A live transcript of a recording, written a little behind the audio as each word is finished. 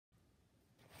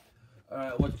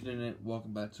Alright, what's good internet?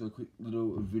 Welcome back to a quick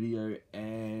little video,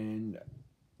 and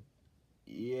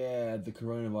yeah, the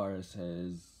coronavirus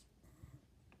has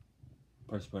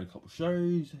postponed a couple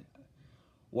shows.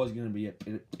 Was going to be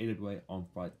edited away on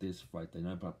this Friday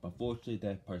night, but unfortunately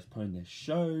they postponed their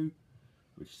show,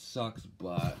 which sucks,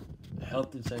 but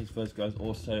health and safety first, guys.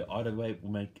 Also, either way,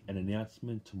 will make an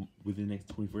announcement within the next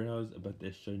 24 hours about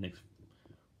their show next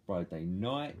Friday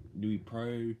night. Nui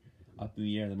Pro up in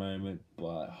the air at the moment,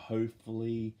 but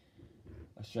hopefully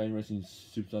Australian wrestling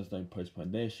superstars don't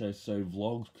postpone their shows, so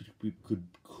vlogs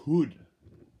could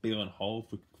be on hold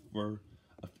for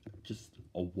just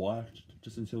a while,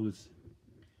 just until this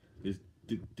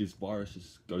virus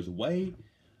just goes away,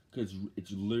 because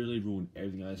it's literally ruined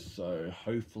everything, guys. So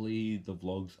hopefully the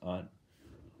vlogs aren't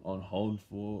on hold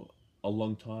for a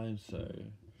long time. So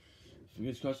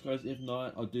fingers crossed, guys. If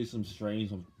not, I'll do some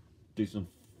streams. I'll do some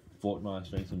Fortnite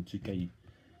streams, some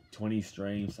 2K20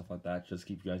 streams, stuff like that. Just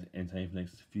keep you guys entertained for the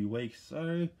next few weeks.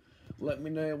 So let me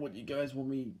know what you guys want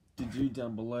me to do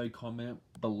down below. Comment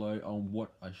below on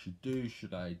what I should do.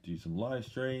 Should I do some live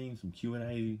streams, some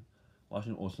Q&A live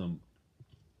stream, or some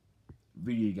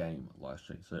video game live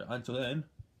stream? So until then,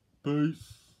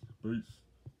 peace.